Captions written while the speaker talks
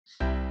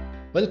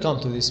Welcome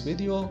to this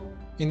video.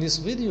 In this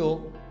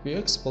video, we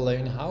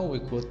explain how we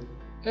could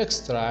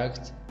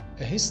extract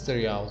a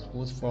history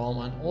output from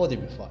an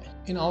ODB file.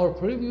 In our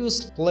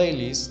previous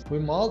playlist, we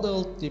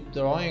modeled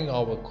DeepDrawing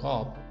our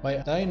code by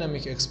a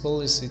dynamic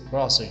explicit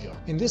procedure.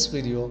 In this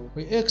video,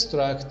 we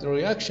extract the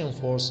reaction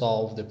force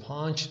of the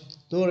punch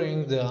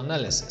during the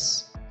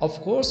analysis.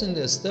 Of course, in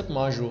the step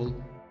module,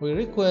 we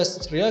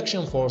request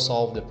reaction force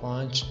of the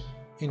punch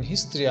in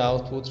history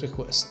output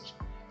request.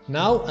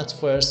 Now, at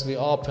first, we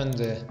open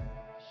the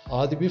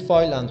ODB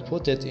file and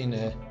put it in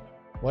a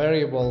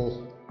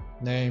variable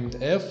named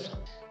f.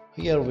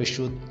 Here we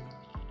should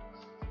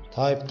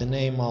type the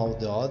name of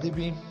the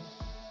ODB.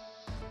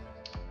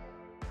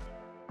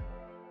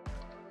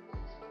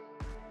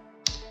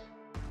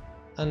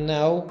 And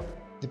now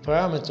the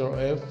parameter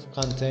f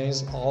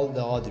contains all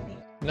the ODB.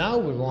 Now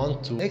we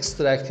want to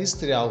extract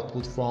history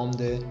output from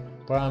the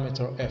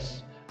parameter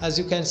f. As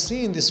you can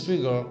see in this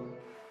figure,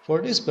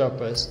 for this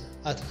purpose,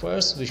 at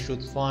first we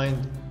should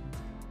find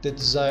the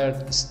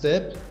desired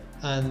step,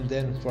 and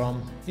then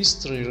from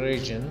history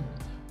region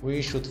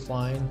we should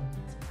find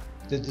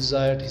the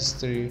desired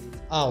history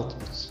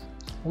output.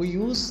 We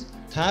use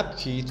tab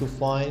key to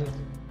find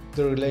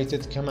the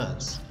related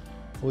commands.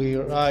 We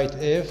write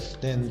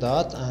f, then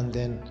dot, and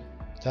then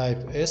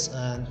type s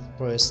and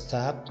press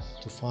tab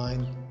to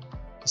find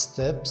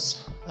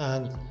steps,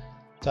 and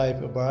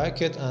type a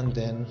bracket and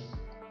then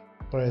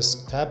press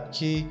tab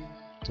key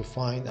to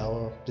find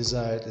our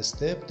desired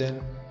step, then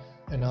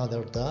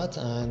another dot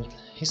and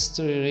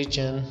history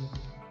region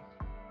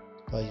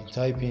by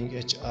typing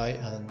hi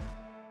and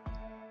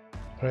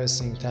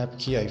pressing tab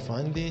key. I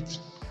find it.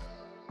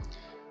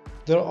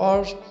 There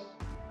are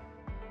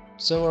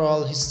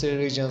several history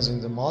regions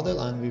in the model,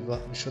 and we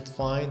should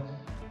find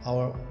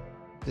our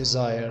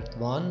desired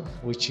one,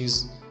 which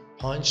is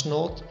punch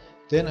node.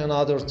 Then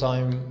another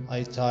time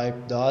I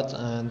type dot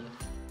and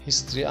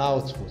history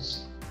output.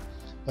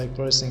 By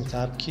pressing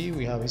tab key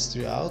we have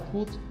history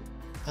output,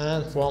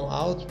 and from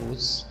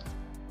outputs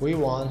we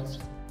want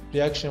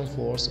reaction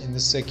force in the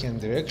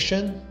second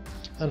direction.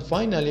 And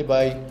finally,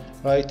 by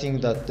writing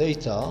that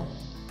data,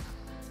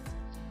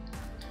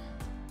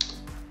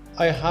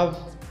 I have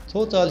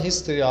total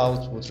history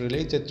output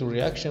related to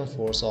reaction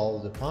force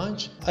of the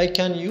punch. I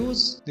can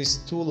use these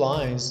two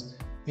lines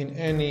in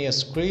any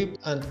script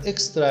and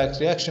extract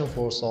reaction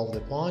force of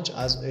the punch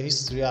as a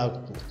history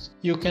output.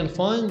 You can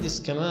find these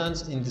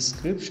commands in the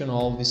description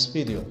of this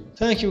video.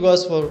 Thank you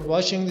guys for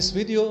watching this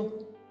video.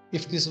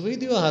 If this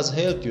video has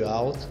helped you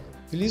out,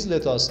 please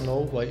let us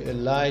know by a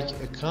like,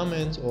 a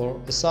comment, or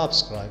a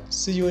subscribe.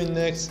 See you in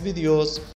next videos.